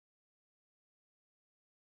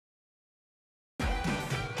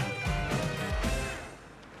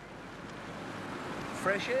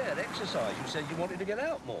fresh air, exercise. You said you wanted to get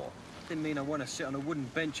out more. Didn't mean I want to sit on a wooden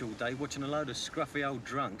bench all day watching a load of scruffy old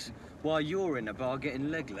drunks while you're in the bar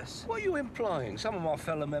getting legless. What are you implying? Some of my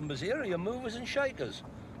fellow members here are your movers and shakers.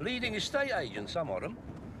 Leading estate agents, some of them.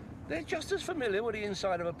 They're just as familiar with the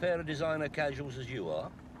inside of a pair of designer casuals as you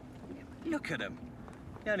are. Look at them.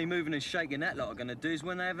 The only moving and shaking that lot are going to do is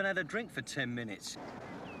when they haven't had a drink for 10 minutes.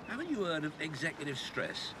 Haven't you heard of executive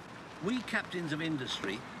stress? We captains of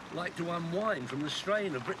industry like to unwind from the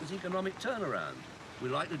strain of Britain's economic turnaround. We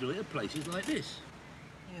like to do it at places like this.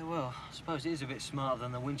 Yeah, well, I suppose it is a bit smarter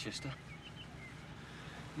than the Winchester.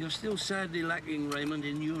 You're still sadly lacking, Raymond,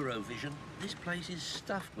 in Eurovision. This place is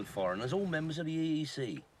stuffed with foreigners, all members of the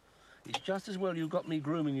EEC. It's just as well you got me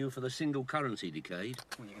grooming you for the single currency decade.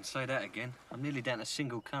 Well, you can say that again. I'm nearly down to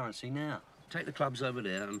single currency now. Take the clubs over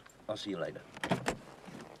there and I'll see you later.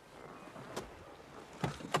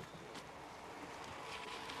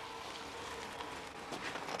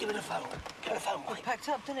 Give me the phone. Give me the phone, quick. Packed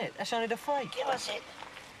up, didn't it? That's only the freight. Give us it.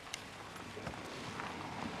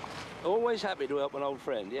 Always happy to help an old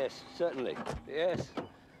friend, yes, certainly. Yes.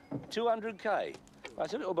 200K.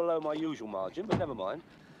 That's a little below my usual margin, but never mind.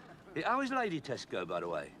 How is Lady Test go, by the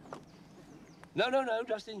way? No,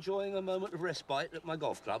 just enjoying a moment of respite at my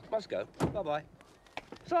golf club. Must go. Bye-bye.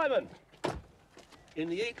 Simon! In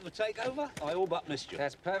the heat of a takeover, I all but missed you.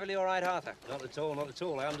 That's perfectly all right, Arthur. Not at all, not at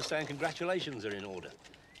all. I understand congratulations are in order.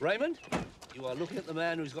 Raymond, you are looking at the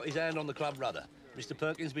man who's got his hand on the club rudder. Mr.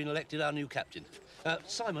 Perkins been elected our new captain.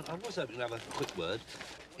 Simon, I was hoping to have a quick word.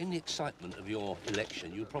 In the excitement of your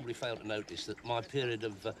election, you probably failed to notice that my period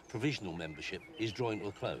of provisional membership is drawing to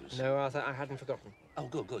a close. No, Arthur, I hadn't forgotten. Oh,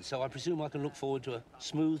 good. So I presume I can look forward to a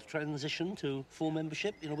smooth transition to full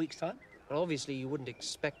membership in a week's time? Well, obviously, you wouldn't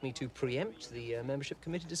expect me to preempt the membership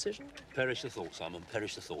committee decision. Perish the thought, Simon,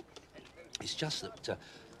 perish the thought. It's just that a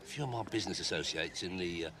few of my business associates in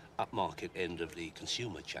the upmarket end of the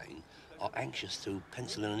consumer chain are anxious to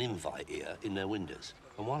pencil in an invite here in their windows.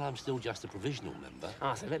 And while I'm still just a provisional member...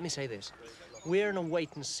 Arthur, let me say this. We're in a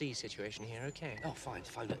wait-and-see situation here, OK? Oh, fine.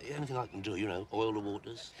 Anything I can do, you know, oil the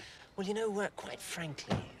waters. Well, you know, quite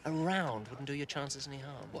frankly, a round wouldn't do your chances any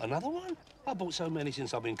harm. What, another one? I bought so many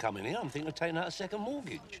since I've been coming here, I'm thinking of taking out a second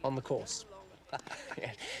mortgage. On the course.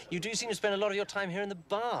 Yeah. You do seem to spend a lot of your time here in the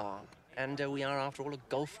bar. And we are, after all, a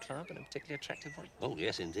golf club and a particularly attractive one. Oh,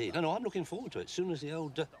 yes, indeed. No, I'm looking forward to it. As soon as the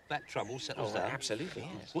old back trouble settles down. Absolutely,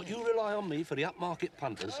 yes. Would you rely on me for the upmarket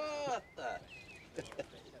punters?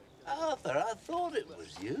 Arthur, I thought it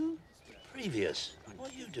was you. Previous.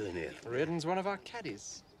 What are you doing here? Reardon's one of our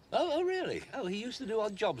caddies. Oh, really? Oh, he used to do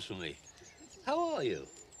odd jobs for me. How are you?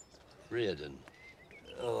 Reardon.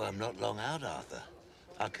 Oh, I'm not long out, Arthur.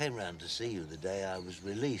 I came round to see you the day I was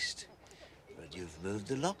released. But you've moved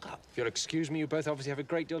the lock-up. If you'll excuse me, you both obviously have a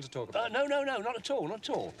great deal to talk about. No, not at all, not at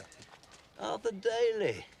all. Arthur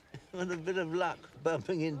Daly. With a bit of luck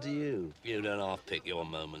bumping into you. You don't half-pick your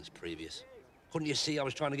moments, Previous. Couldn't you see I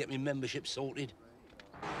was trying to get me membership sorted?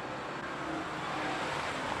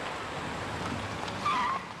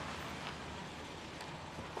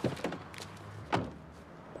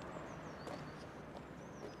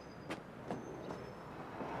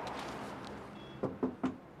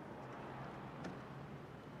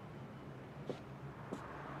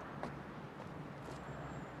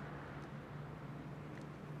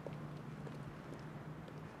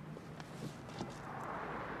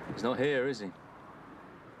 He's not here, is he? You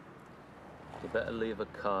better leave a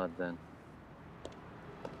card, then.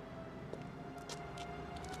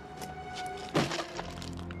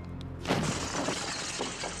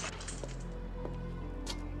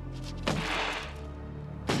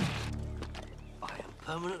 I am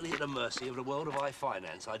permanently at the mercy of the world of high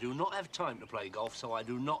finance. I do not have time to play golf, so I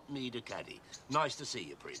do not need a caddy. Nice to see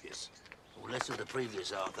you, Previous. Well, less of the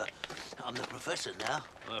previous, Arthur. I'm the professor now.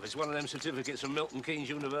 Well, if it's one of them certificates from Milton Keynes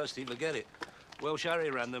University, forget it. Welsh Harry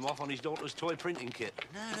ran them off on his daughter's toy printing kit.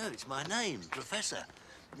 No, it's my name, Professor.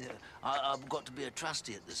 Yeah, I've got to be a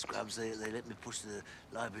trustee at the Scrubs. They let me push the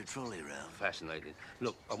library trolley around. Fascinating.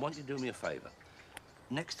 Look, I want you to do me a favour.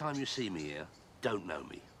 Next time you see me here, don't know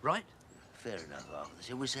me, right? Fair enough, Arthur.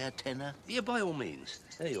 Shall we say a tenner? Yeah, by all means.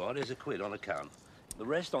 There you are, there's a quid on account. The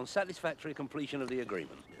rest on satisfactory completion of the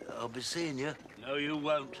agreement. I'll be seeing you. No, you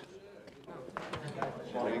won't.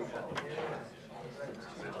 Morning.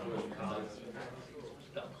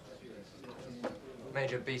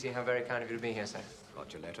 Major Beatty, how very kind of you to be here, sir.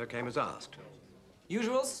 Got your letter, came as asked.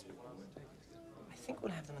 Usuals? I think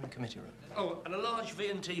we'll have them in the committee room. Oh, and a large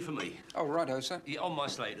V&T for me. Oh, righto, sir. Yeah, on my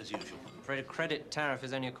slate, as usual. I'm afraid a credit tariff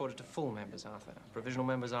is only accorded to full members, Arthur. Provisional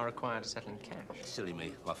members are required to settle in cash. Silly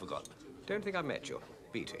me, I forgot. Don't think I met you.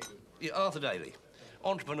 Beatty. Yeah, Arthur Daly.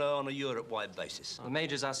 Entrepreneur on a Europe-wide basis. The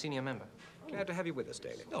Major's our senior member. Glad to have you with us,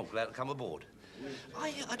 Daly. Oh, glad to come aboard.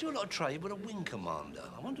 I do a lot of trade with a wing commander.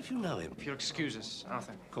 I wonder if you know him. If you'll excuse us,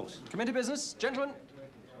 Arthur. Of course. Committee business, gentlemen.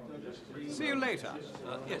 See you later.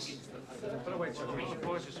 Yes.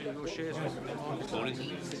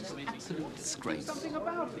 Absolute disgrace. Something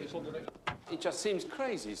about it. It just seems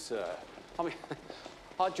crazy, sir. I mean,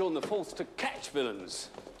 I joined the force to catch villains,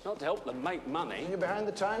 not to help them make money. You're behind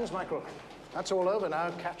the times, Michael. That's all over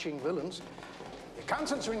now, catching villains. The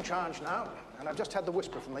accountants are in charge now, and I've just had the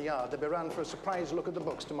whisper from the yard. They'll be round for a surprise look at the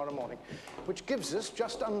books tomorrow morning, which gives us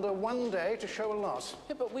just under 1 day to show a loss.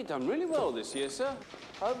 Yeah, but we've done really well this year, sir.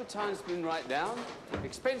 Overtime's been right down,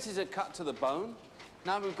 expenses are cut to the bone.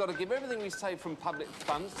 Now we've got to give everything we save from public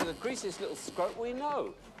funds to the greasiest little scrope we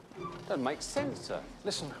know. Doesn't make sense, sir.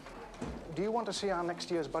 Listen, do you want to see our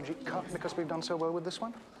next year's budget cut because we've done so well with this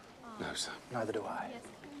one? No, sir. Neither do I.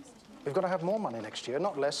 We've got to have more money next year,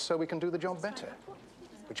 not less, so we can do the job better.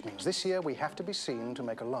 Which means this year we have to be seen to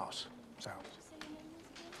make a loss. So,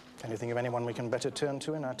 can you think of anyone we can better turn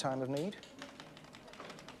to in our time of need?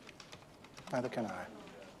 Neither can I.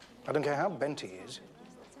 I don't care how bent he is.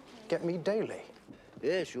 Get me Daly.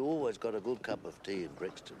 Yes, you always got a good cup of tea in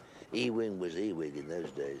Brixton. E-wing was E-wing in those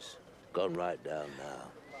days. Gone right down now.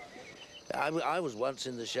 I was once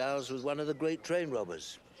in the showers with one of the great train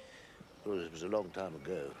robbers. Well, it was a long time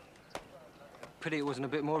ago. Pity it wasn't a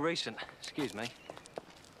bit more recent. Excuse me.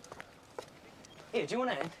 Here, do you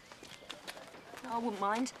want to end? I wouldn't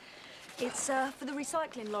mind. It's for the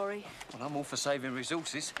recycling lorry. Well, I'm all for saving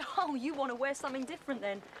resources. Oh, you want to wear something different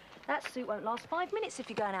then? That suit won't last 5 minutes if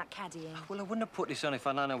you're going out caddying. Well, I wouldn't have put this on if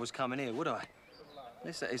I'd known I was coming here, would I?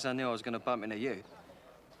 Unless that is, I knew I was going to bump into you.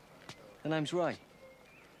 The name's Ray.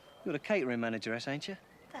 You're the catering manager, ain't you?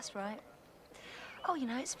 That's right. Oh, you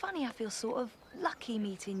know, it's funny, I feel sort of lucky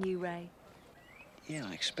meeting you, Ray. Yeah,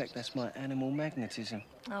 I expect that's my animal magnetism.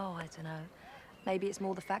 Oh, I don't know. Maybe it's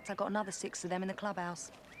more the fact I got another 6 of them in the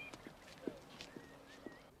clubhouse.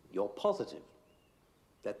 You're positive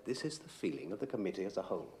that this is the feeling of the committee as a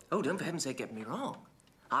whole? Oh, don't for heaven's sake get me wrong.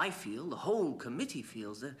 I feel, the whole committee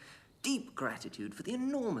feels, a deep gratitude for the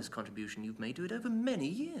enormous contribution you've made to it over many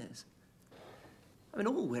years. I mean,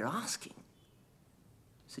 all we're asking,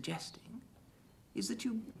 suggesting, is that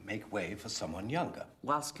you Make way for someone younger.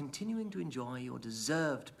 whilst continuing to enjoy your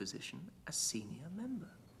deserved position as senior member.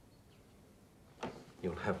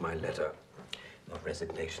 You'll have my letter of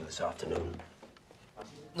resignation this afternoon.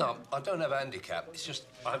 No, I don't have a handicap. It's just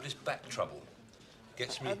I have this back trouble.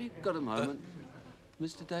 Gets me... Have you got a moment,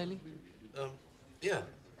 Mr. Daly? Yeah.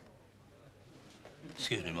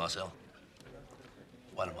 Excuse me, Marcel.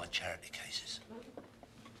 One of my charity cases.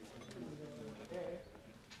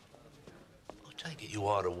 I take it you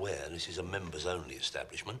are aware this is a members-only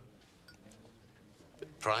establishment.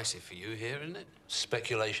 Bit pricey for you here, isn't it?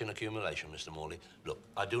 Speculation accumulation, Mr. Morley. Look,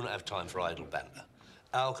 I do not have time for idle banter.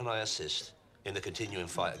 How can I assist in the continuing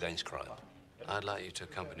fight against crime? I'd like you to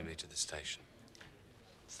accompany me to the station.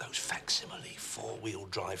 Those facsimile four-wheel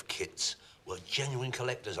drive kits were genuine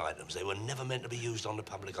collector's items. They were never meant to be used on the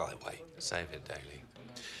public highway. Save it, Daly.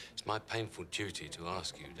 It's my painful duty to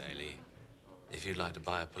ask you, Daly, if you'd like to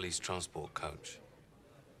buy a police transport coach.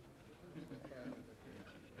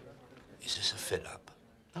 Is this a fit-up?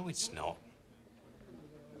 No, it's not.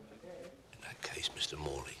 In that case, Mr.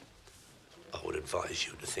 Morley, I would advise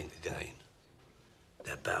you to think again.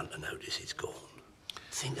 They're bound to notice it's gone.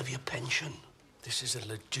 Think of your pension. This is a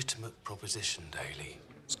legitimate proposition, Daly.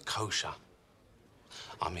 It's kosher.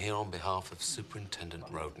 I'm here on behalf of Superintendent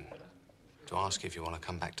Roden to ask if you want to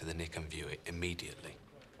come back to the Nick and view it immediately.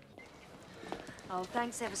 Oh,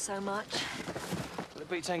 thanks ever so much. The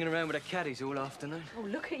beats hanging around with the caddies all afternoon. Oh,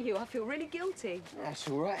 look at you. I feel really guilty. That's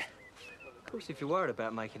all right. Of course, if you're worried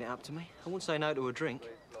about making it up to me, I won't say no to a drink.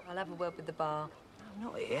 I'll have a word with the bar. I'm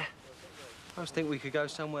not here. I just think we could go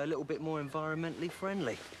somewhere a little bit more environmentally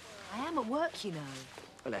friendly. I am at work, you know.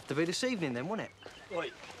 It'll have to be this evening then, won't it?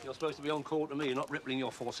 Wait, you're supposed to be on call to me, not rippling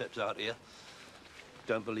your forceps out here.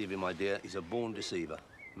 Don't believe him, my dear. He's a born deceiver.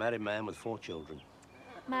 Married man with 4 children.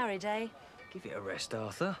 Married, eh? Give it a rest,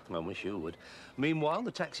 Arthur. I wish you would. Meanwhile,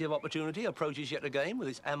 the taxi of opportunity approaches yet again with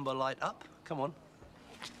its amber light up. Come on.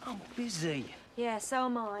 I'm busy. Yeah, so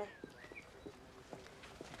am I.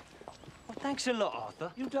 Well, thanks a lot,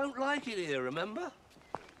 Arthur. You don't like it here, remember?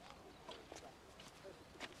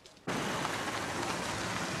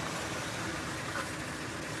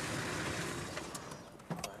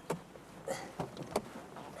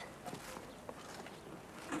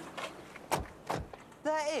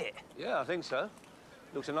 That it? Yeah, I think so.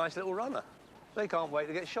 Looks a nice little runner. They can't wait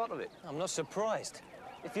to get shot of it. I'm not surprised.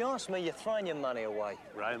 If you ask me, you're throwing your money away.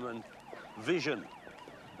 Raymond, vision.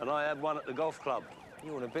 And I had one at the golf club.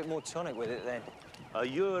 You want a bit more tonic with it, then? A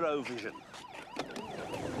Eurovision.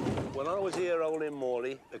 When I was here holding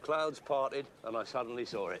Morley, the clouds parted and I suddenly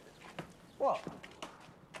saw it. What?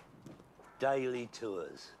 Daily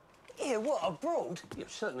tours. Yeah, what, abroad? Yeah,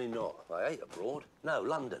 certainly not. I ain't abroad. No,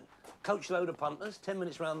 London. Coachload of punters, 10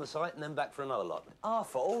 minutes round the site and then back for another lot.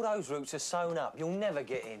 Arthur, all those routes are sewn up. You'll never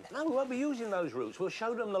get in. No, we won't be using those routes. We'll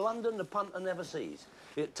show them the London the punter never sees.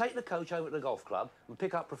 Yeah, take the coach over to the golf club and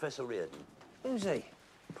pick up Professor Reardon. Who's he?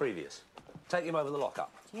 Previous. Take him over the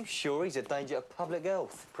lockup. You sure he's a danger to public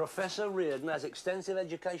health? Professor Reardon has extensive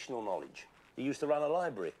educational knowledge. He used to run a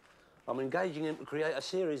library. I'm engaging him to create a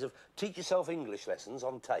series of teach-yourself English lessons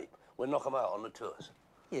on tape. We'll knock them out on the tours.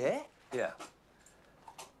 Yeah? Yeah.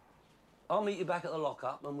 I'll meet you back at the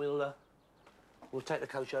lockup and we'll take the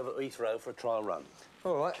coach over to Heathrow for a trial run.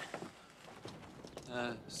 All right.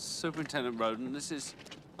 Superintendent Roden, this is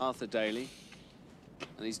Arthur Daly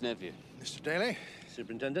and his nephew. Mr. Daly,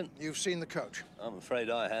 Superintendent? you've seen the coach. I'm afraid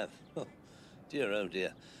I have. Oh,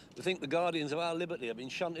 dear. To think the guardians of our liberty have been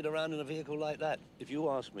shunted around in a vehicle like that. If you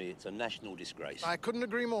ask me, it's a national disgrace. I couldn't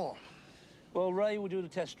agree more. Well, Ray will do the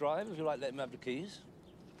test drive, if you like, let him have the keys.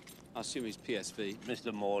 I assume he's PSV.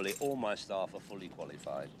 Mr. Morley, all my staff are fully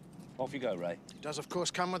qualified. Off you go, Ray. It does, of course,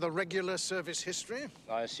 come with a regular service history.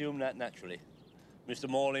 I assume that naturally. Mr.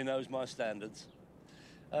 Morley knows my standards.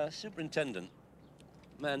 Superintendent,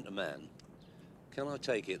 man to man, can I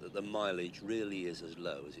take it that the mileage really is as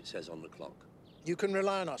low as it says on the clock? You can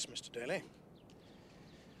rely on us, Mr. Daly.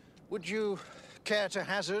 Would you care to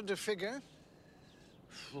hazard a figure?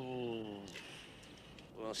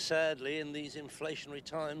 Well, sadly, in these inflationary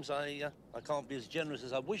times, I can't be as generous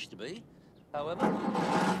as I wish to be. However... Hey.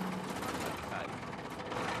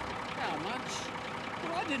 How much?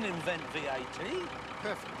 Well, I didn't invent VAT.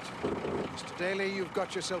 Perfect. Mr. Daly, you've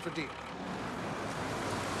got yourself a deal.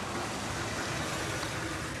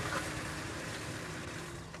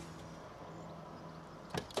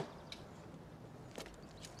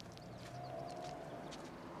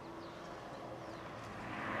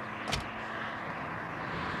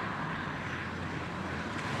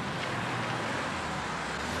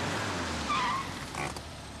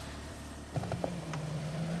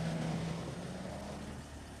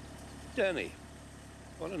 Danny,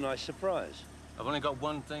 what a nice surprise. I've only got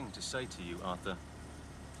one thing to say to you, Arthur.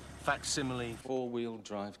 Facsimile Four-wheel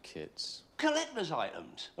drive kits. Collector's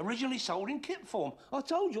items, originally sold in kit form. I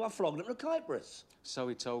told you I flogged them to Cyprus. So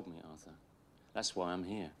he told me, Arthur. That's why I'm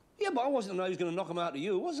here. Yeah, but I wasn't the one who was going to knock them out to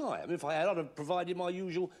you, was I? I mean, if I had, I'd have provided my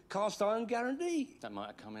usual cast iron guarantee. That might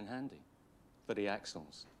have come in handy. For the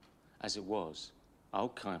axles. As it was,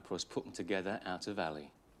 old Cyprus put them together out of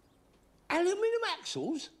alley. Aluminium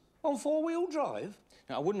axles? On four-wheel drive?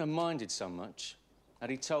 Now, I wouldn't have minded so much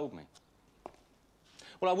had he told me.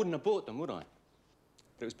 Well, I wouldn't have bought them, would I?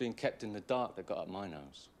 But it was being kept in the dark that got up my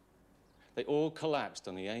nose. They all collapsed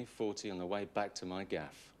on the A40 on the way back to my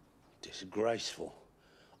gaff. Disgraceful.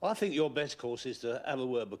 I think your best course is to have a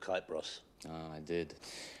word with Cyprus. Ah, I did.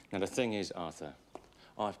 Now, the thing is, Arthur,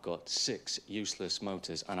 I've got 6 useless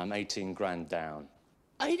motors and I'm 18 grand down.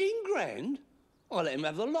 18 grand? I'll let him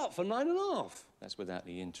have the lot for 9.5. That's without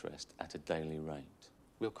the interest at a daily rate.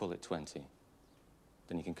 We'll call it 20.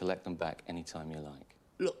 Then you can collect them back any time you like.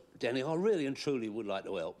 Look, Danny, I really and truly would like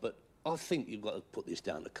to help, but I think you've got to put this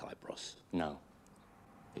down to Cyprus. No.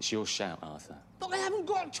 It's your shout, Arthur. But I haven't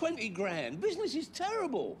got 20 grand. Business is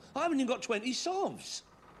terrible. I haven't even got 20 sovs.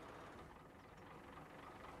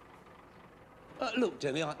 Look,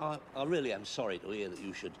 Danny, I really am sorry to hear that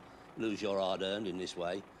you should lose your hard-earned in this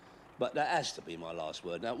way. But that has to be my last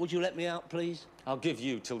word. Now, would you let me out, please? I'll give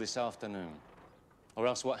you till this afternoon. Or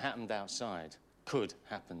else what happened outside could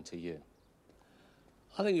happen to you.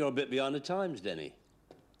 I think you're a bit behind the times, Denny.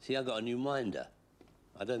 See, I've got a new minder.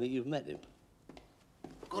 I don't think you've met him.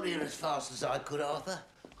 Got here as fast as I could, Arthur.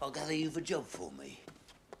 I'll gather you've a job for me.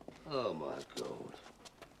 Oh, my God.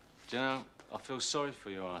 Do you know, I feel sorry for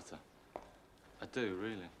you, Arthur. I do,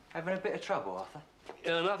 really. Having a bit of trouble, Arthur?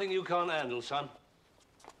 Yeah, nothing you can't handle, son.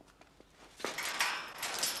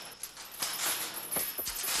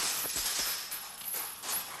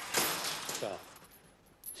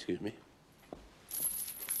 Excuse me.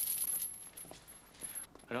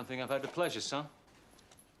 I don't think I've had the pleasure, son.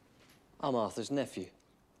 I'm Arthur's nephew,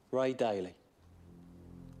 Ray Daly.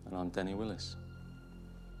 And I'm Denny Willis.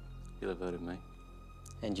 You'll have heard of me.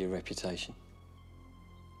 And your reputation.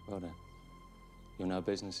 Well then, you know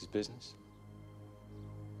business is business.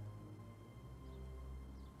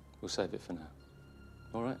 We'll save it for now.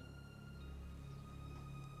 All right?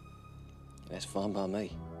 That's fine by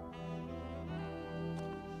me.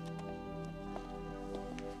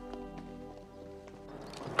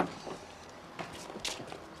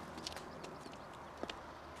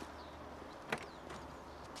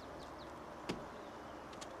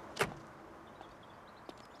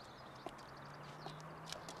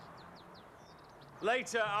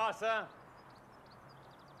 Later, Arthur.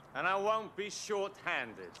 And I won't be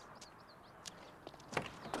short-handed.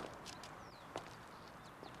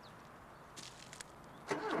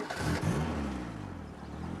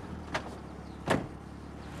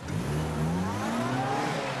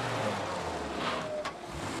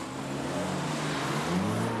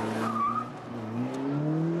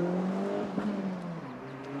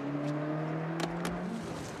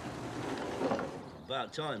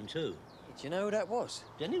 About time, too. Do you know who that was?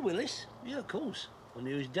 Denny Willis? Yeah, of course. I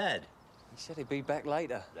knew his dad. He said he'd be back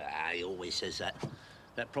later. Ah, he always says that.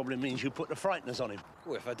 That probably means you put the frighteners on him.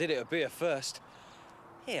 Well, if I did it, it'd be a first.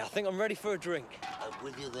 Yeah, I think I'm ready for a drink. I'm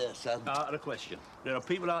with you there, son. Out of the question. There are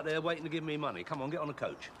people out there waiting to give me money. Come on, get on the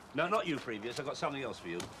coach. No, not you, Previous. I've got something else for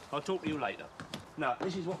you. I'll talk to you later. Now,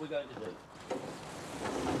 this is what we're going to do.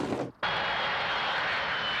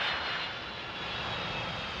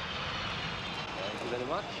 Thank you very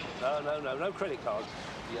much. No credit cards.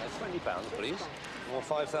 Yeah, £20, please. Or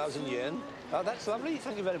 5,000 yen. Oh, that's lovely.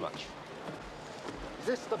 Thank you very much. Is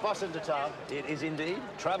this the bus into town? It is indeed.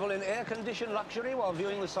 Travel in air-conditioned luxury while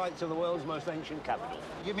viewing the sights of the world's most ancient capital.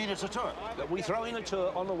 You mean it's a tour? We throw in a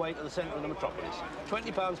tour on the way to the centre of the metropolis.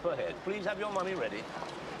 £20 per head. Please have your money ready.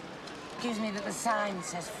 Excuse me, but the sign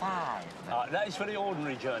says 5. That is for the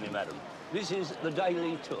ordinary journey, madam. This is the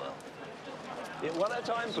daily tour. Yeah, one at a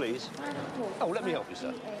time, please. Oh, let me help you,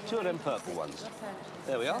 sir. 2 of them purple ones.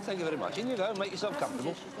 There we are. Thank you very much. In you go. Make yourself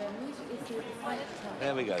comfortable.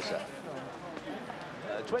 There we go, sir.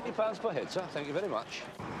 £20 per head, sir. Thank you very much.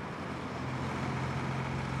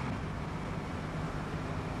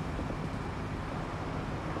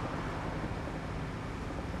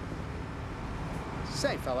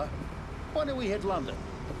 Say, fella, why don't we hit London?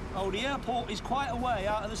 Oh, the airport is quite a way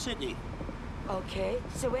out of the city. Okay,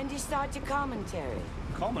 so when do you start your commentary?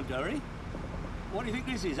 Commentary? What do you think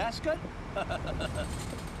this is, Ascot?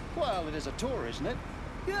 Well, it is a tour, isn't it?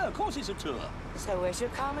 Yeah, of course it's a tour. So where's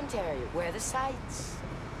your commentary? Where are the sights?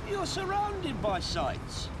 You're surrounded by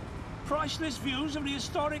sights. Priceless views of the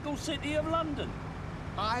historical city of London.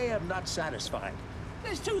 I am not satisfied.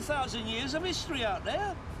 There's 2,000 years of history out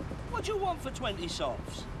there. What do you want for 20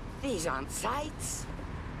 sols? These aren't sights.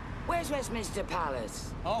 Where's Westminster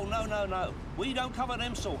Palace? Oh, no. We don't cover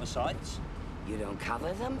them sort of sights. You don't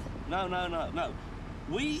cover them? No.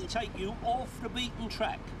 We take you off the beaten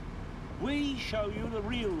track. We show you the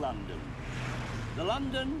real London. The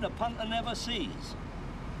London the punter never sees.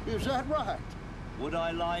 Is that right? Would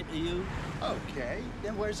I lie to you? Okay,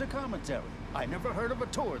 then where's the commentary? I never heard of a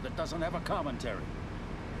tour that doesn't have a commentary.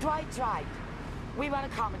 Dwight's right. We want a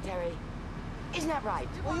commentary. Isn't that right?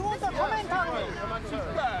 Well, you want the commentary?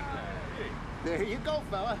 There you go,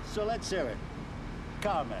 fella. So let's hear it.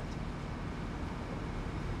 Comment.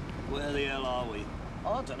 Where the hell are we?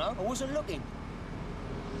 I don't know. I wasn't looking.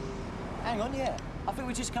 Hang on, yeah. I think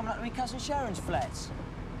we're just coming up to my cousin Sharon's flats.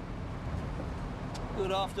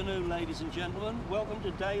 Good afternoon, ladies and gentlemen. Welcome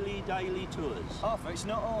to Daily Tours. Arthur, it's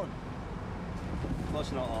not on.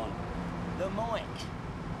 What's not on? The mic.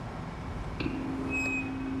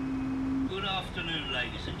 Good afternoon,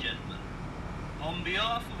 ladies and gentlemen. On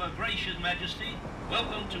behalf of Her Gracious Majesty,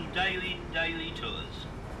 welcome to Daily Tours,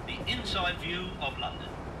 the inside view of London.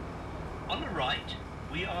 On the right,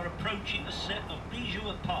 we are approaching a set of bijou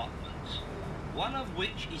apartments, one of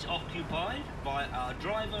which is occupied by our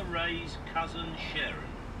driver Ray's cousin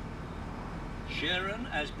Sharon. Sharon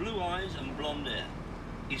has blue eyes and blonde hair.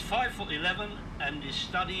 He's 5'11" and is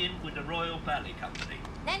studying with the Royal Ballet Company.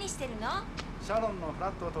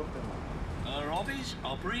 Her hobbies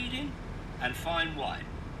are breeding and fine wine.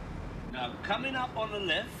 Now, coming up on the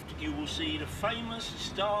left, you will see the famous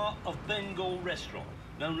Star of Bengal restaurant,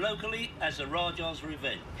 known locally as the Raja's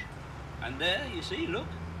Revenge. And there, you see, look,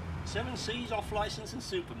 7 Seas off-licence and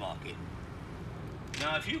supermarket.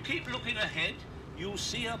 Now, if you keep looking ahead, you'll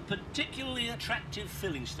see a particularly attractive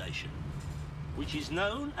filling station, which is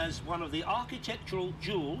known as one of the architectural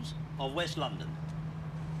jewels of West London.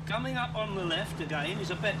 Coming up on the left again is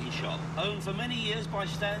a betting shop, owned for many years by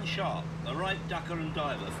Stan Sharp, a right ducker and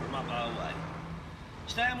diver from up our way.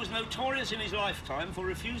 Stan was notorious in his lifetime for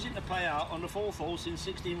refusing to pay out on the 4th horse in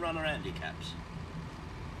 16-runner handicaps.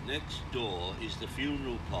 Next door is the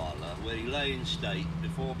funeral parlour where he lay in state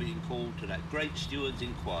before being called to that great steward's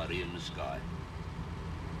inquiry in the sky.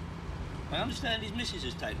 I understand his missus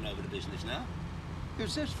has taken over the business now.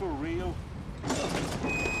 Is this for real?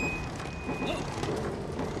 Look!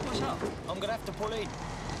 What's up? I'm gonna have to pull in.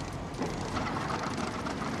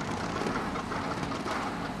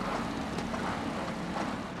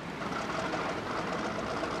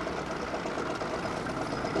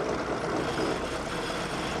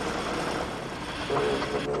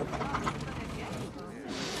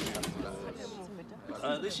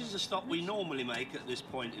 This is the stop we normally make at this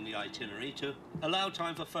point in the itinerary to allow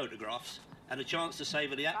time for photographs and a chance to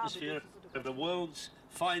savour the atmosphere of the world's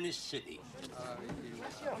finest city.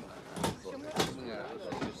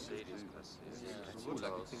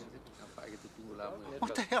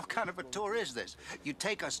 What the hell kind of a tour is this? You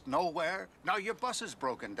take us nowhere, now your bus is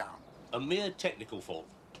broken down. A mere technical fault.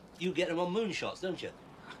 You get them on moonshots, don't you?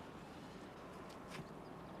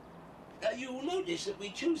 You will notice that we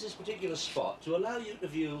choose this particular spot to allow you to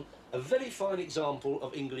view a very fine example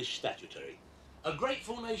of English statuary. A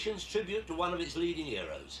grateful nation's tribute to one of its leading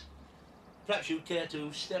heroes. Perhaps you'd care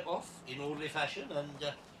to step off in orderly fashion and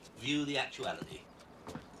view the actuality.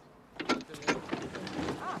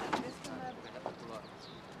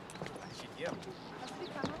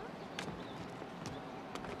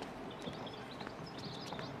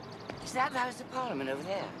 Is that the House of Parliament over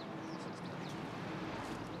there?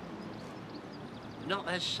 Not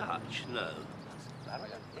as such, no.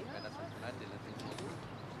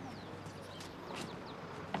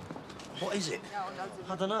 What is it?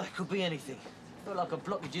 I don't know. It could be anything. I feel like a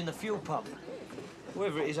blockage in the fuel pump.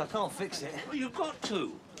 Whoever it is, I can't fix it. Well, you've got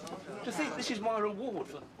to. To think this is my reward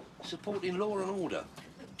for supporting law and order.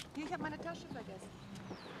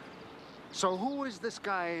 So who is this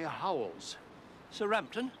guy Howells? Sir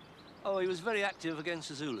Rampton? Oh, he was very active against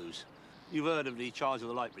the Zulus. You've heard of the charge of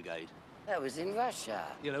the Light Brigade. That was in Russia.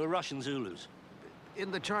 You know, Russian Zulus.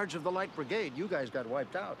 In the charge of the Light Brigade, you guys got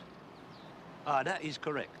wiped out. Ah, that is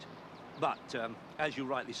correct. But, as you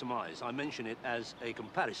rightly surmise, I mention it as a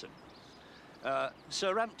comparison.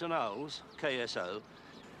 Sir Rampton Howells, KSO,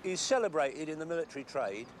 is celebrated in the military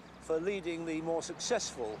trade for leading the more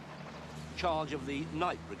successful charge of the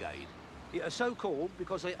Night Brigade. It is so called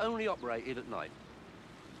because they only operated at night.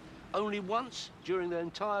 Only once during their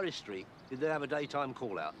entire history did they have a daytime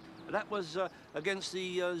call-out. That was against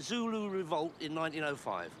the Zulu revolt in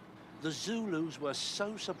 1905. The Zulus were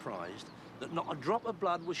so surprised that not a drop of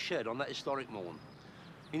blood was shed on that historic morn.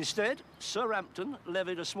 Instead, Sir Rampton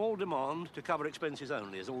levied a small demand to cover expenses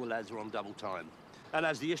only, as all the lads were on double time. And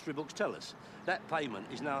as the history books tell us, that payment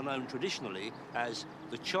is now known traditionally as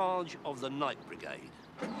the charge of the Night Brigade.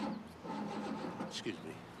 Excuse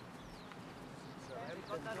me.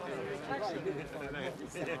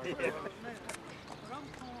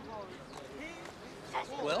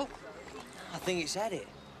 Well, I think it's had it.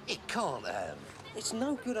 It can't have. It's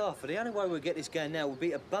no good, Arthur. The only way we'll get this going now would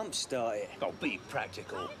be to bump start it. Oh, be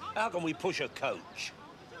practical. How can we push a coach?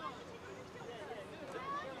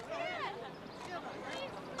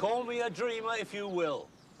 Call me a dreamer if you will,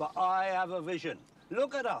 but I have a vision.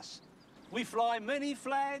 Look at us. We fly many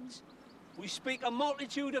flags, we speak a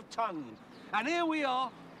multitude of tongues, and here we are,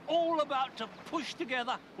 all about to push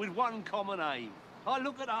together with one common aim. I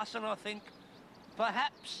look at us and I think,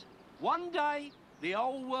 perhaps one day the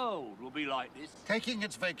whole world will be like this. Taking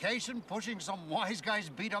its vacation, pushing some wise guy's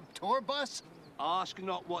beat-up tour bus? Ask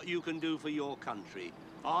not what you can do for your country.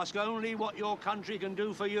 Ask only what your country can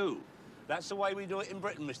do for you. That's the way we do it in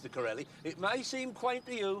Britain, Mr. Corelli. It may seem quaint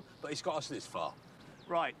to you, but it's got us this far.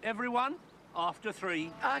 Right, everyone, after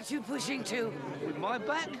 3. Aren't you pushing too? With my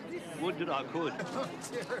back? Would that I could.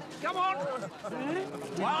 Come on!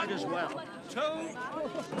 1, might as well. 2,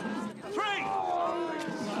 3!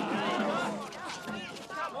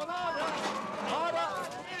 Harder!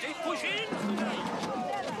 Keep pushing!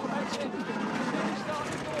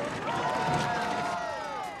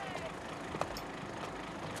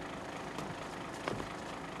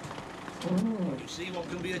 You see what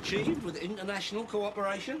can be achieved with international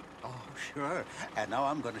cooperation? Oh, sure. And now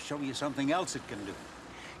I'm going to show you something else it can do.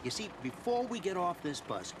 You see, before we get off this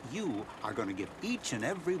bus, you are going to give each and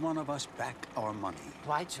every one of us back our money.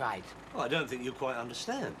 Quite right. Oh, I don't think you quite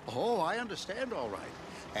understand. Oh, I understand all right.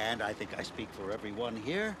 And I think I speak for everyone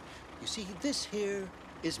here. You see, this here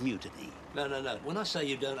is mutiny. No, no, no. When I say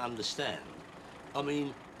you don't understand, I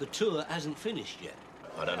mean the tour hasn't finished yet.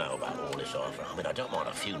 I don't know about all this, Arthur. I mean, I don't mind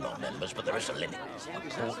a few non-members, but there is a limit.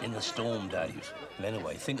 Caught in the storm, Dave. And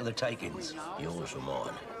anyway, think of the takings. Yours or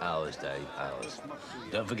mine? Ours, Dave, ours.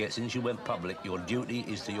 Don't forget, since you went public, your duty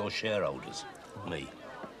is to your shareholders. Me.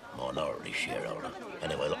 Minority shareholder.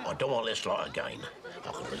 Anyway, look, I don't want this like a game.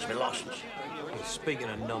 I could lose my licence. Well, speaking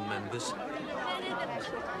of non-members,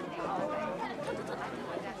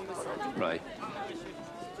 Ray.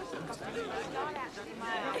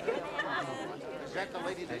 Is that the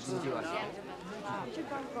lady next to you?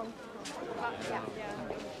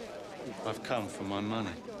 I've come for my money.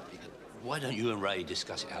 Why don't you and Ray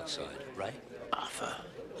discuss it outside, Ray? Arthur,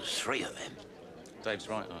 there's 3 of them. Dave's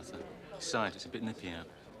right, Arthur. Besides, it's a bit nippy out.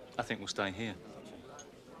 I think we'll stay here.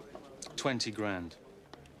 20 grand.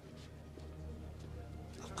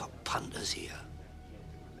 I've got punters here.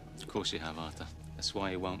 Of course you have, Arthur. That's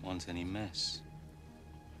why you won't want any mess.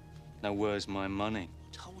 Now, where's my money?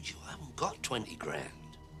 I told you I haven't got 20 grand.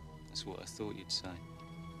 That's what I thought you'd say.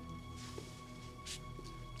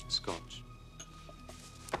 Scotch.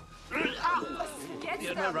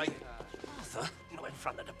 Yeah, no, Ray. Arthur, not in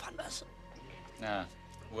front of the punters. Ah,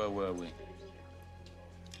 where were we?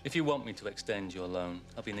 If you want me to extend your loan,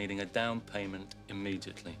 I'll be needing a down payment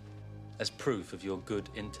immediately as proof of your good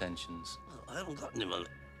intentions. Well, I haven't got any money.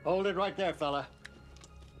 Hold it right there, fella.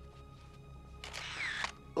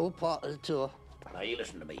 All part of the tour. Now, you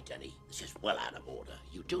listen to me, Denny. This is well out of order.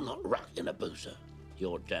 You do not rock in a boozer.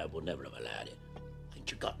 Your dad would never have allowed it. Ain't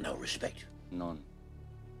you got no respect? None.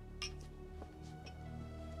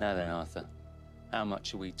 Now then, Arthur, how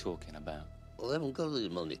much are we talking about? Well, I haven't got any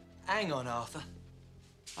money. Hang on, Arthur.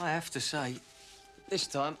 I have to say, this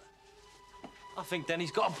time, I think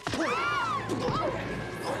Denny's got a... Wait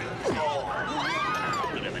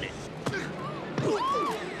a minute.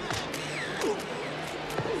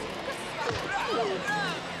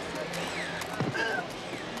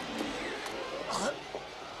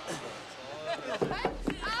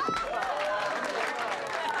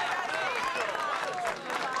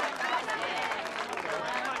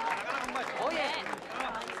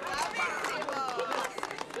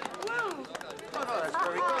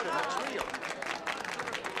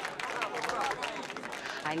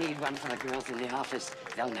 I need one for the girls in the office.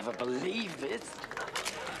 They'll never believe this.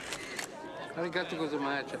 Arigato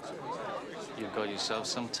gozaimasu. You've got yourself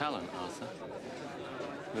some talent, Arthur.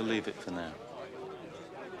 We'll leave it for now.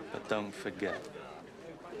 But don't forget,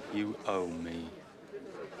 you owe me.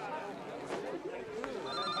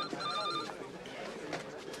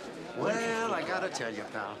 Well, I gotta tell you,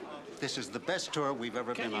 pal, this is the best tour we've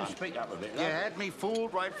ever been on. Can you speak up a bit? You had me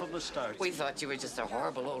fooled right from the start. We thought you were just a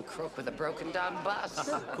horrible old crook with a broken-down bus.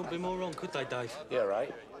 Couldn't be more wrong, could they, Dave? Yeah,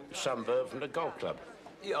 right. Sunbird from the golf club.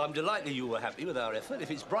 Yeah, I'm delighted you were happy with our effort. If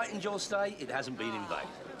it's brightened your stay, it hasn't been in vain.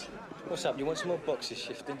 What's up? You want some more boxes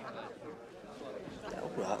shifting? All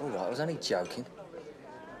right. I was only joking.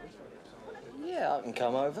 Yeah, I can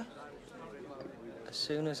come over. As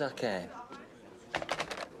soon as I can.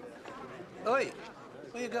 Oi,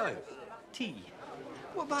 where you going? Tea.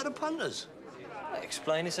 What about the punters? I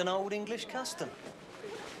explain it's an old English custom.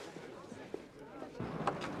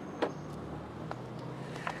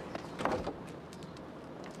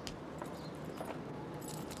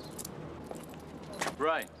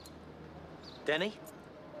 Ray, Denny?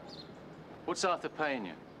 what's Arthur paying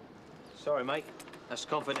you? Sorry, mate. That's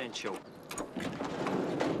confidential.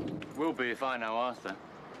 Will be if I know Arthur.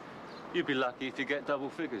 You'd be lucky if you get double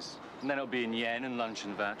figures. And then it'll be in yen and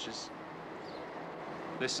luncheon vouchers.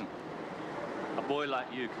 Listen, a boy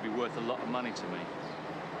like you could be worth a lot of money to me.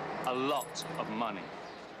 A lot of money.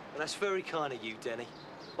 Well, that's very kind of you, Denny.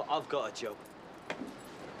 But I've got a job.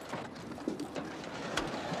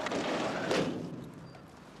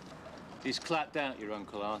 He's clapped out, your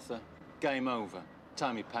Uncle Arthur. Game over.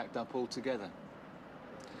 Time he packed up altogether.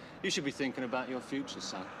 You should be thinking about your future,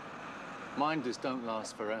 son. Minders don't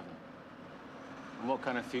last forever. And what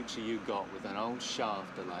kind of future you got with an old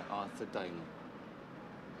shafter like Arthur Daly?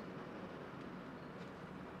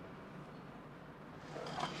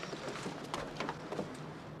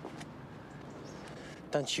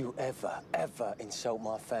 Don't you ever insult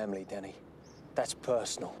my family, Denny. That's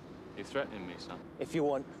personal. You're threatening me, son. If you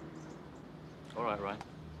want... All right, Ray.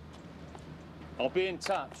 I'll be in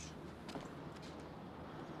touch.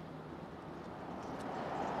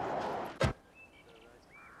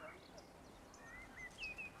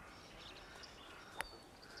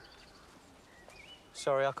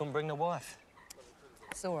 Sorry, I couldn't bring the wife.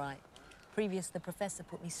 It's all right. Previous, the professor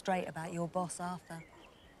put me straight about your boss, Arthur.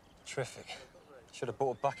 Terrific. Should have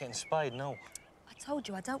bought a bucket and spade, no. I told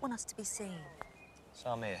you, I don't want us to be seen. So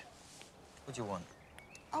I'm here. What do you want?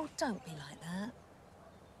 Oh, don't be like that.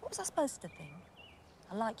 What was I supposed to think?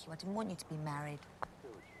 I like you. I didn't want you to be married.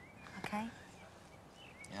 OK?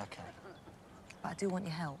 Yeah, OK. But I do want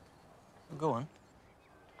your help. Well, go on.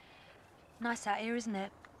 Nice out here, isn't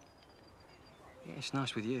it? Yeah, it's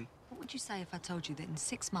nice with you. What would you say if I told you that in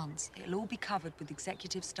 6 months, it'll all be covered with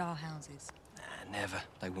executive-style houses? Nah, never.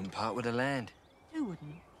 They wouldn't part with the land. Who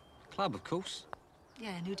wouldn't? Club, of course.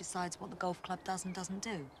 Yeah, and who decides what the golf club does and doesn't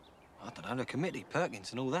do? I don't know, the committee,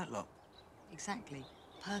 Perkins and all that lot. Exactly.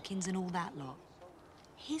 Perkins and all that lot.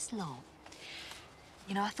 His lot.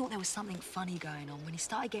 You know, I thought there was something funny going on when he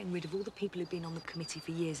started getting rid of all the people who'd been on the committee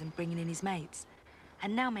for years and bringing in his mates.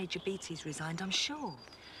 And now Major Beattie's resigned, I'm sure.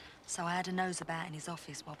 So I had a nose about in his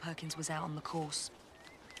office while Perkins was out on the course.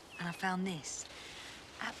 And I found this.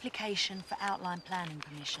 Application for outline planning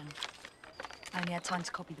permission. I only had time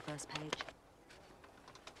to copy the first page.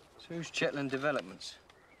 So who's Shetland Developments?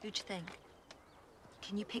 Who'd you think?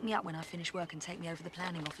 Can you pick me up when I finish work and take me over the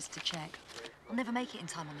planning office to check? I'll never make it in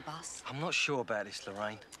time on the bus. I'm not sure about this,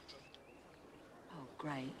 Lorraine. Oh,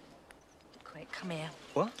 great. Quick, come here.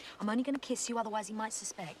 What? I'm only going to kiss you, otherwise he might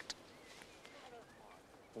suspect.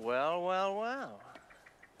 Well, well, well.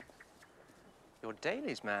 You're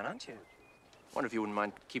Daly's man, aren't you? Wonder if you wouldn't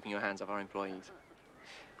mind keeping your hands off our employees.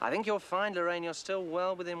 I think you'll find, Lorraine, you're still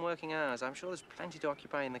well within working hours. I'm sure there's plenty to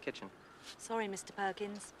occupy in the kitchen. Sorry, Mr.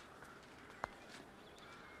 Perkins.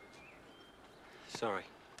 Sorry.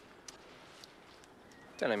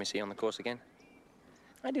 Don't let me see you on the course again.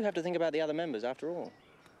 I do have to think about the other members, after all.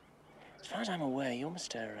 As far as I'm aware, your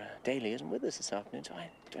Mr. Daly isn't with us this afternoon, so I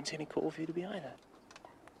don't see any call for you to be either.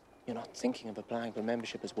 You're not thinking of applying for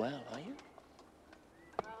membership as well, are you?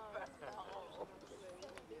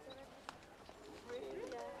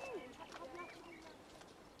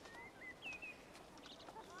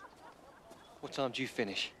 What time do you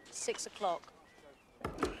finish? 6 o'clock.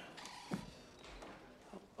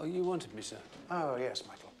 Oh, you wanted me, sir? Oh, yes,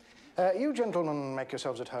 Michael. You gentlemen make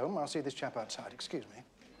yourselves at home. I'll see this chap outside. Excuse me.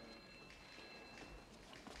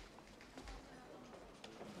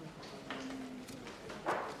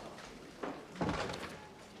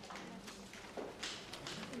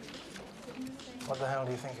 What the hell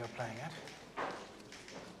do you think you're playing at?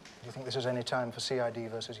 Do you think this is any time for CID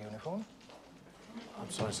versus uniform? I'm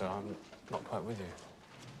sorry, sir. I'm not quite with you.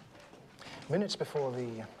 Minutes before the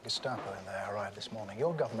Gestapo in there arrived this morning,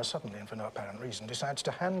 your governor suddenly, and for no apparent reason, decides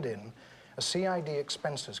to hand in a CID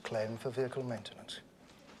expenses claim for vehicle maintenance.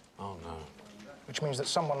 Oh, no. Which means that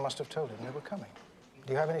someone must have told him they were coming.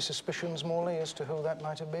 Do you have any suspicions, Morley, as to who that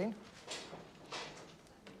might have been?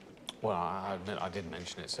 Well, I admit I did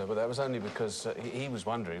mention it, sir, but that was only because he was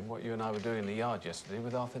wondering what you and I were doing in the yard yesterday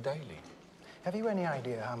with Arthur Daly. Have you any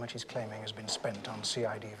idea how much he's claiming has been spent on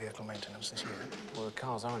CID vehicle maintenance this year? Well, the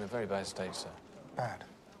cars are in a very bad state, sir. Bad.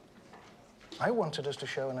 I wanted us to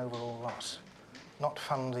show an overall loss, not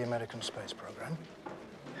fund the American space program.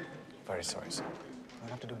 Very sorry, sir. I'll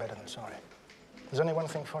have to do better than sorry. There's only one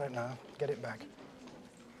thing for it now. Get it back.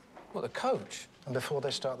 What, the coach? And before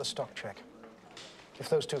they start the stock check. If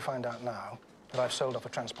those two find out now that I've sold off a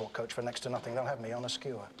transport coach for next to nothing, they'll have me on a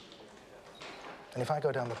skewer. And if I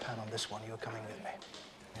go down the pan on this one, you're coming with me.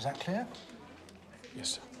 Is that clear?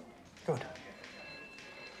 Yes, sir. Good.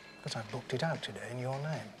 But I've booked it out today in your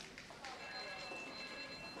name.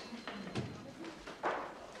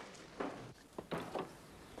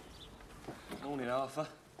 Morning, Arthur.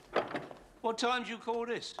 What time do you call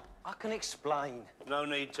this? I can explain. No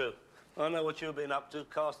need to. I know what you've been up to,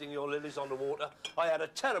 casting your lilies on the water. I had a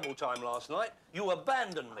terrible time last night. You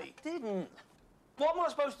abandoned me. I didn't. What am I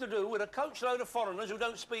supposed to do with a coachload of foreigners who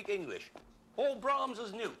don't speak English? All Brahms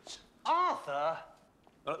as newts. Arthur!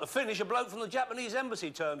 And at the finish, a bloke from the Japanese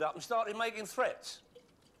embassy turned up and started making threats.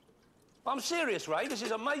 I'm serious, Ray. This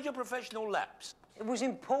is a major professional lapse. It was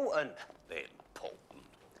important. Important?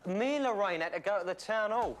 Me and Lorraine had to go to the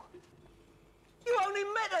town hall. You only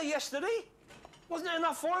met her yesterday. Wasn't it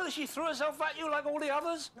enough for her that she threw herself at you like all the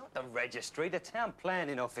others? Not the registry, the town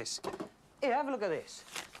planning office. Here, have a look at this.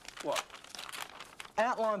 What?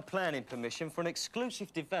 Outline planning permission for an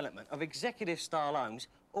exclusive development of executive-style homes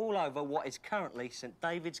all over what is currently St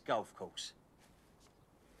David's Golf Course.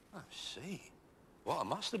 I see. Well, I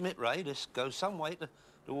must admit, Ray, this goes some way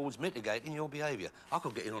towards mitigating your behaviour. I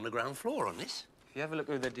could get in on the ground floor on this. If you have a look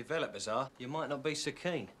who the developers are, you might not be so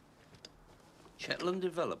keen. Shetland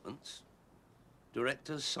Developments?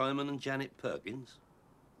 Directors Simon and Janet Perkins?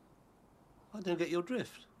 I don't get your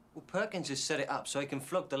drift. Well, Perkins has set it up so he can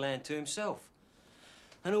flog the land to himself.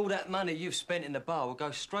 And all that money you've spent in the bar will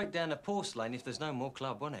go straight down the porcelain if there's no more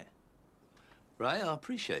club, won't it? Ray, I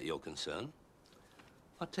appreciate your concern.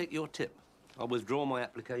 I'll take your tip. I'll withdraw my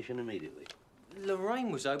application immediately.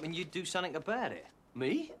 Lorraine was hoping you'd do something about it.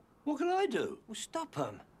 Me? What can I do? Well, stop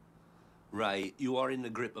him. Ray, you are in the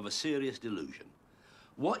grip of a serious delusion.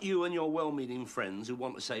 What you and your well-meaning friends who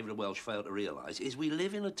want to save the Welsh fail to realise is we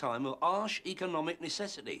live in a time of harsh economic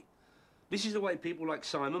necessity. This is the way people like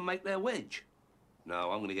Simon make their wedge.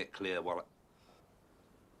 No, I'm going to get clear while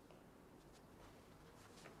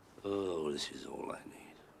Oh, this is all I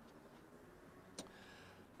need.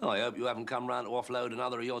 Oh, I hope you haven't come round to offload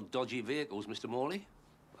another of your dodgy vehicles, Mr. Morley.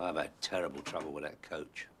 I've had terrible trouble with that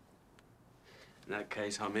coach. In that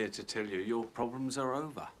case, I'm here to tell you your problems are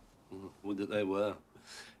over. Would that they were.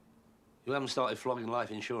 You haven't started flogging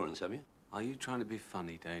life insurance, have you? Are you trying to be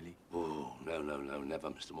funny, Daly? Oh, no, never,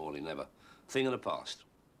 Mr. Morley, never. Thing of the past.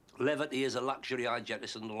 Levity is a luxury I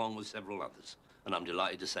jettisoned along with several others, and I'm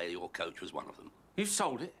delighted to say your coach was one of them. You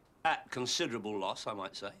sold it? At considerable loss, I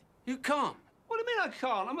might say. You can't. What do you mean I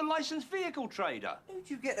can't? I'm a licensed vehicle trader. Who'd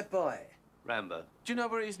you get to buy it? Rambo. Do you know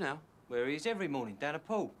where he is now? Where he is every morning, down at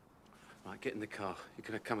pool. Right, get in the car. You're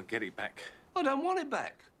going to come and get it back. I don't want it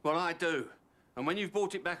back. Well, I do. And when you've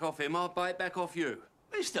bought it back off him, I'll buy it back off you.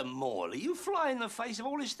 Mr. Morley, you fly in the face of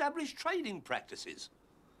all established trading practices.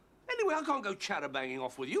 Anyway, I can't go chatter-banging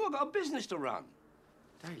off with you. I've got a business to run.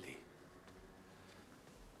 Daly,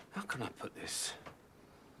 how can I put this?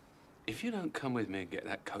 If you don't come with me and get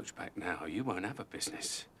that coach back now, you won't have a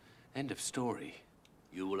business. End of story.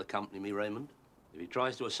 You will accompany me, Raymond. If he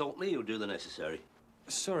tries to assault me, you'll do the necessary.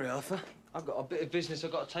 Sorry, Arthur. I've got a bit of business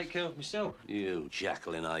I've got to take care of myself. You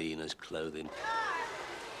jackal in hyena's clothing.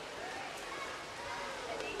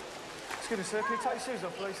 Excuse me, sir, can you take your shoes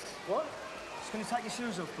off, please? What? Can you take your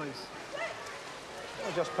shoes off, please?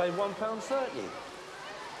 I just paid £1.30.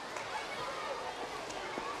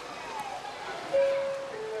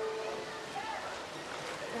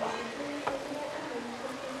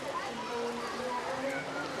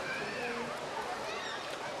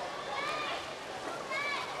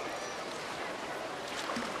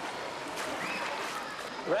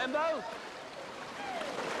 Rambo?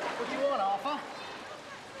 What do you want, Arthur?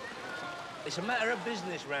 It's a matter of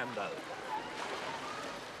business, Rambo.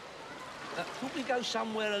 Could we go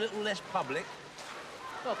somewhere a little less public?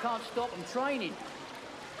 Well, I can't stop them training.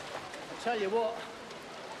 I tell you what,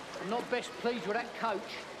 I'm not best pleased with that coach.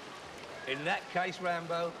 In that case,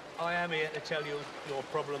 Rambo, I am here to tell you your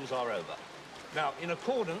problems are over. Now, in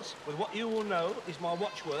accordance with what you will know is my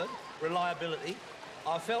watchword, reliability,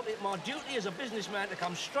 I felt it my duty as a businessman to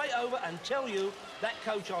come straight over and tell you that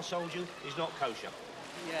coach I sold you is not kosher.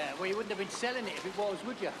 Yeah, well, you wouldn't have been selling it if it was,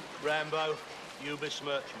 would you? Rambo, you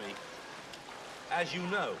besmirch me. As you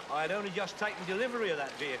know, I had only just taken delivery of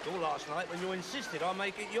that vehicle last night when you insisted I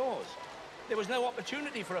make it yours. There was no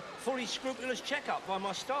opportunity for a fully scrupulous checkup by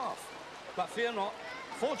my staff. But fear not,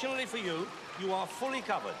 fortunately for you, you are fully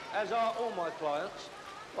covered, as are all my clients,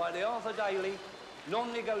 by the Arthur Daly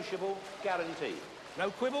non-negotiable guarantee. No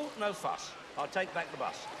quibble, no fuss. I'll take back the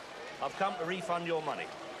bus. I've come to refund your money.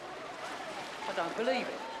 I don't believe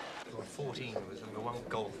it. 14 was number one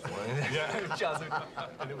golf. Yeah, just,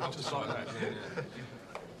 and it was just like that.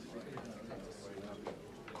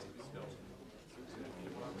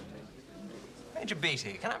 Major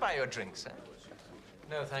Beattie, can I buy you a drink, sir?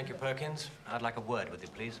 No, thank you, Perkins. I'd like a word with you,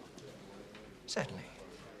 please. Certainly.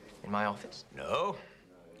 In my office? No,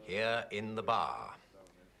 here in the bar.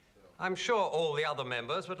 I'm sure all the other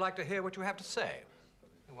members would like to hear what you have to say.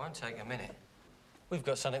 It won't take a minute. We've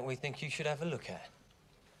got something we think you should have a look at.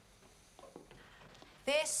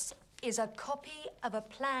 This is a copy of a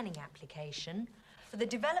planning application for the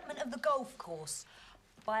development of the golf course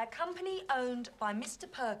by a company owned by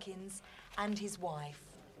Mr. Perkins and his wife.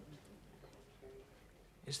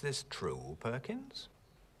 Is this true, Perkins?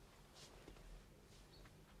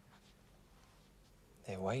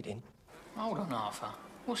 They're waiting. Hold on, Arthur.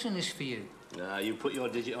 What's in this for you? No, you put your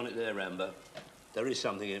digit on it there, Rambo. There is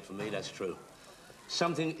something in it for me, that's true.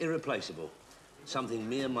 Something irreplaceable. Something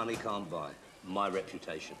mere money can't buy. My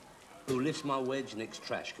reputation. Who lifts my wedge, nicks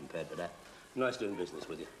trash compared to that. Nice doing business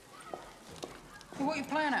with you. Well, what are you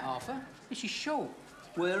playing at, Arthur? This is short.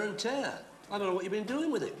 Wear and tear. I don't know what you've been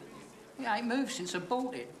doing with it. It ain't moved since I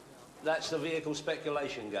bought it. That's the vehicle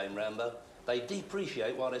speculation game, Rambo. They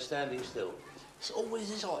depreciate while they're standing still. It's always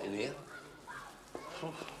this hot in here.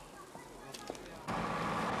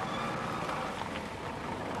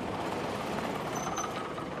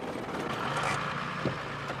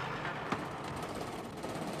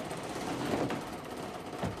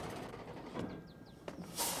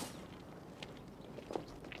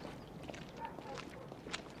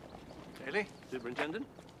 Daly? Superintendent?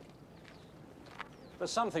 There's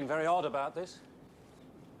something very odd about this.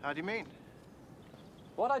 How do you mean?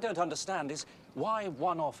 What I don't understand is why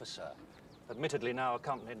one officer, admittedly now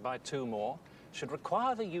accompanied by two more, should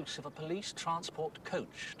require the use of a police transport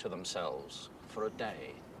coach to themselves for a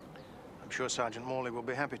day. I'm sure Sergeant Morley will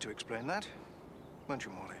be happy to explain that. Won't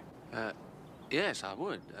you, Morley? Yes, I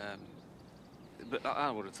would. But I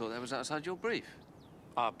would have thought that was outside your brief.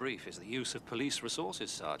 Our brief is the use of police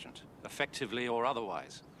resources, Sergeant, effectively or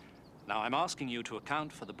otherwise. Now, I'm asking you to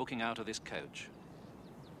account for the booking out of this coach.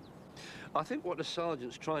 I think what the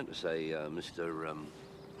sergeant's trying to say, Mr.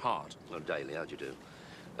 Hart, or Daly, how'd you do?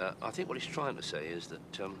 I think what he's trying to say is that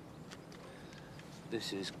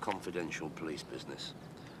this is confidential police business.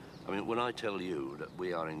 I mean, when I tell you that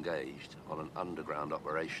we are engaged on an underground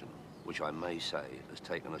operation, which I may say has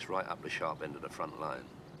taken us right up the sharp end of the front line,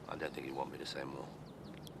 I don't think you want me to say more.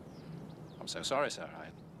 I'm so sorry, sir. I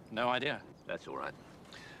had no idea. That's all right.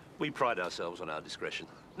 We pride ourselves on our discretion.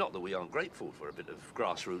 Not that we aren't grateful for a bit of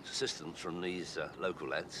grassroots assistance from these local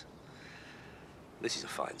lads. This is a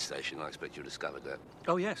fine station. I expect you discovered that.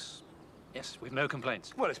 Oh, yes. Yes, we've no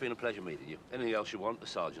complaints. Well, it's been a pleasure meeting you. Anything else you want, the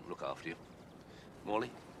sergeant will look after you.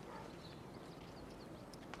 Morley?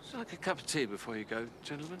 Would you like a cup of tea before you go,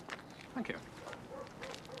 gentlemen? Thank you.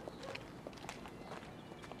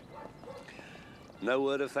 No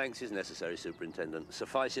word of thanks is necessary, Superintendent.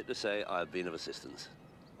 Suffice it to say, I have been of assistance.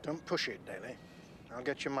 Don't push it, Daly. I'll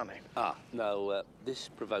get your money. Ah, no, this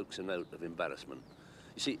provokes a note of embarrassment.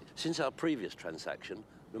 You see, since our previous transaction,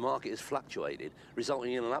 the market has fluctuated,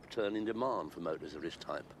 resulting in an upturn in demand for motors of this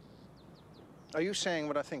type. Are you saying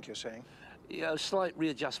what I think you're saying? Yeah, a slight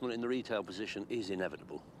readjustment in the retail position is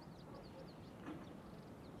inevitable.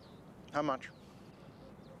 How much?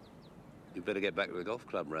 You'd better get back to the golf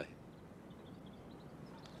club, Ray.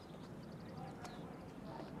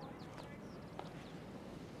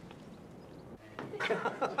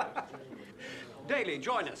 Daly,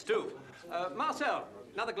 join us, too. Marcel,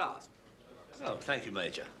 another glass. Oh, thank you,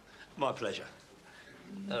 Major. My pleasure.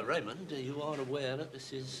 Raymond, you are aware that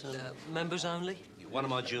this is... members only? One of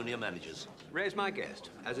my junior managers. Ray's my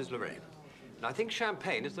guest, as is Lorraine. And I think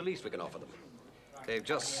champagne is the least we can offer them. They've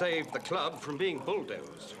just saved the club from being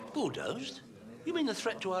bulldozed. Bulldozed? You mean the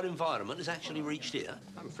threat to our environment has actually reached here?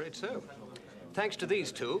 I'm afraid so. Thanks to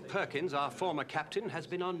these two, Perkins, our former captain, has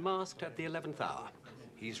been unmasked at the 11th hour.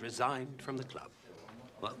 He's resigned from the club.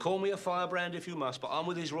 Well, call me a firebrand if you must, but I'm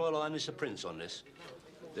with His Royal Highness the Prince on this.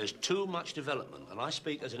 There's too much development, and I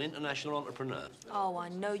speak as an international entrepreneur. Oh, I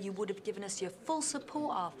know you would have given us your full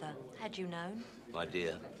support, Arthur, had you known. My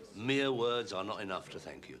dear, mere words are not enough to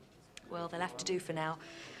thank you. Well, they'll have to do for now.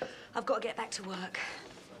 I've got to get back to work.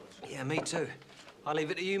 Yeah, me too. I'll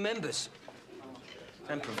leave it to you members.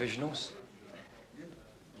 And provisionals.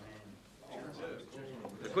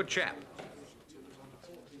 A good chap.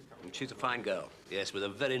 And she's a fine girl. Yes, with a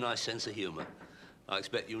very nice sense of humour. I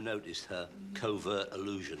expect you noticed her covert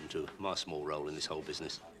allusion to my small role in this whole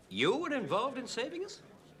business. You were involved in saving us?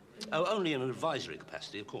 Oh, only in an advisory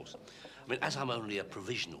capacity, of course. I mean, as I'm only a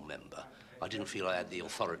provisional member, I didn't feel I had the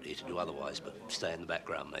authority to do otherwise but stay in the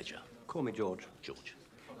background, Major. Call me George. George.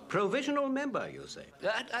 Provisional member, you say?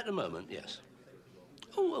 At the moment, yes.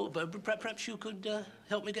 Oh, well, but perhaps you could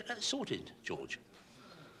help me get that sorted, George.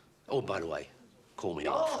 Oh, by the way, call me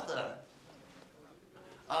Arthur!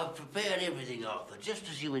 I've prepared everything, Arthur, just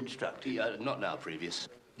as you instructed. Not now, Previous.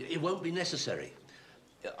 It won't be necessary.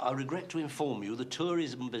 I regret to inform you the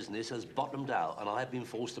tourism business has bottomed out and I have been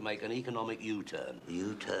forced to make an economic U-turn.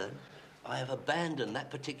 U-turn? I have abandoned that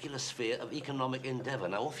particular sphere of economic endeavour.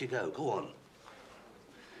 Now, off you go. Go on.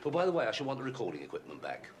 Oh, by the way, I shall want the recording equipment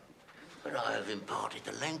back. But I have imparted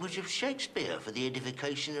the language of Shakespeare for the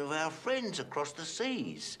edification of our friends across the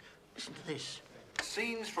seas. Listen to this.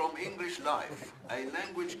 Scenes from English life, a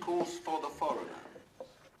language course for the foreigner.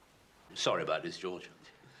 Sorry about this, George.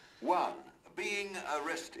 1. Being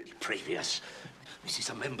arrested. Previous. This is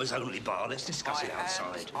a members-only bar. Let's discuss it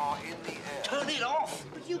outside. Are in the air. Turn it off!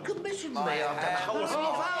 But you commissioned My me after the whole hands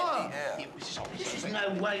half are hour. in the air. This is no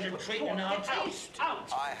way to treat an artist.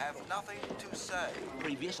 Out! I have nothing to say.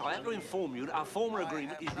 Previous, I have to inform you that our former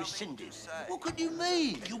agreement is rescinded. What could you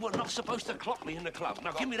mean? You were not supposed to clock me in the club.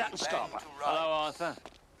 Now, give me that and Scarpa. Hello, Arthur.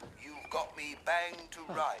 You've got me banged to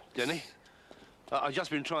rights. Denny? I've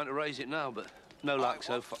just been trying to raise it now, but no luck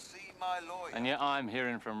so far. My lawyer. And yet I'm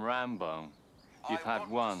hearing from Rambo. You've had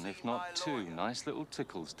one, if not two, nice little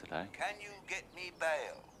tickles today. Can you get me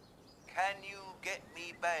bail? Can you get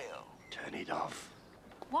me bail? Turn it off.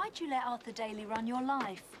 Why'd you let Arthur Daly run your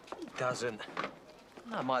life? Doesn't.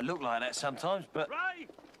 It might look like that sometimes, but... Ray!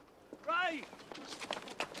 Ray!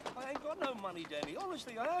 I ain't got no money, Denny.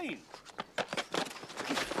 Honestly, I ain't.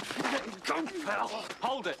 Go, pal!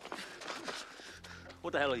 Hold it!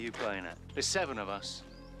 What the hell are you playing at? There's 7 of us.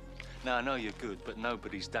 Now, I know you're good, but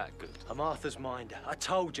nobody's that good. I'm Arthur's minder. I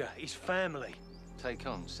told you, he's family. Take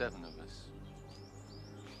on 7 of us.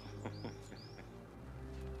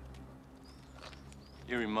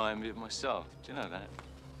 You remind me of myself. Do you know that?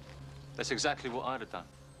 That's exactly what I'd have done.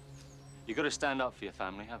 You've got to stand up for your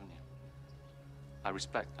family, haven't you? I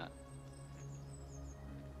respect that.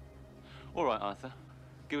 All right, Arthur.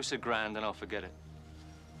 Give us $1,000 and I'll forget it.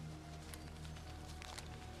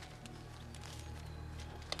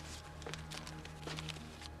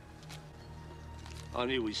 I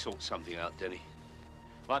knew we'd sort something out, Denny.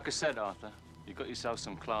 Like I said, Arthur, you've got yourself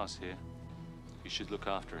some class here. You should look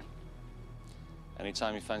after him.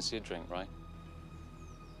 Anytime you fancy a drink, right?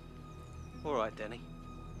 All right, Denny.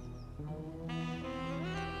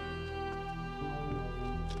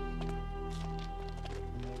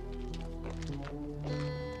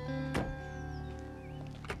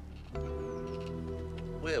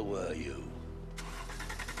 Where were you?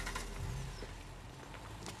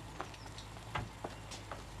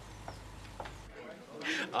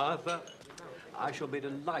 Arthur, I shall be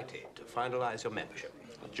delighted to finalize your membership.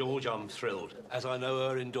 George, I'm thrilled, as I know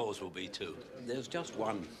her indoors will be too. There's just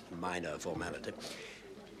one minor formality.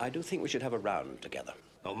 I do think we should have a round together.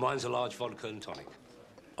 Oh, mine's a large vodka and tonic.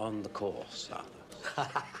 On the course,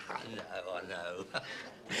 Arthur. No, I know.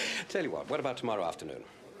 Tell you what about tomorrow afternoon?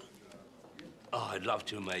 Oh, I'd love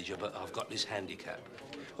to, Major, but I've got this handicap.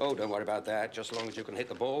 Oh, don't worry about that. Just as long as you can hit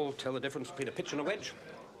the ball, tell the difference between a pitch and a wedge.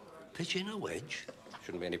 Pitch in a wedge?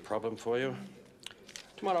 Shouldn't be any problem for you.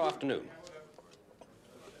 Tomorrow afternoon.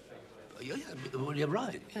 Yeah, well, you're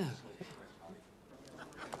right, yeah.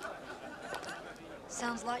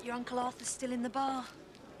 Sounds like your Uncle Arthur's still in the bar.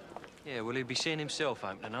 Yeah, will he be seeing himself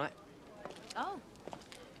home tonight? Oh,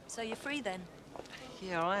 so you're free then?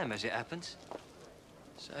 Yeah, I am, as it happens.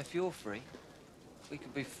 So if you're free, we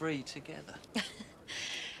could be free together.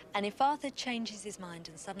 And if Arthur changes his mind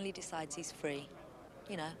and suddenly decides he's free,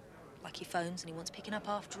 you know, like he phones and he wants picking up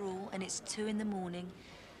after all, and it's 2 in the morning,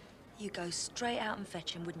 you go straight out and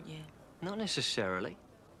fetch him, wouldn't you? Not necessarily.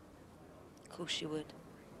 Of course you would.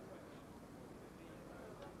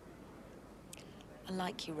 I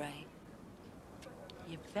like you, Ray.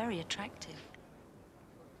 You're very attractive.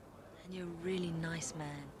 And you're a really nice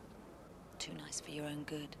man. Too nice for your own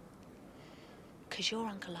good. Because your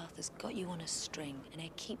Uncle Arthur's got you on a string, and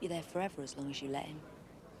he'll keep you there forever as long as you let him.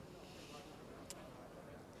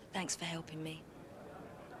 Thanks for helping me.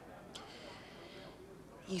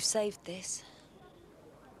 You've saved this.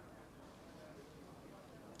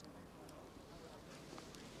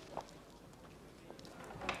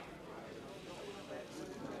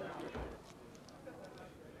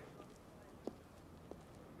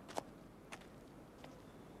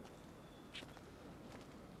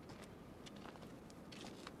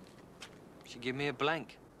 She give me a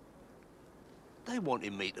blank. They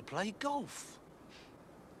wanted me to play golf.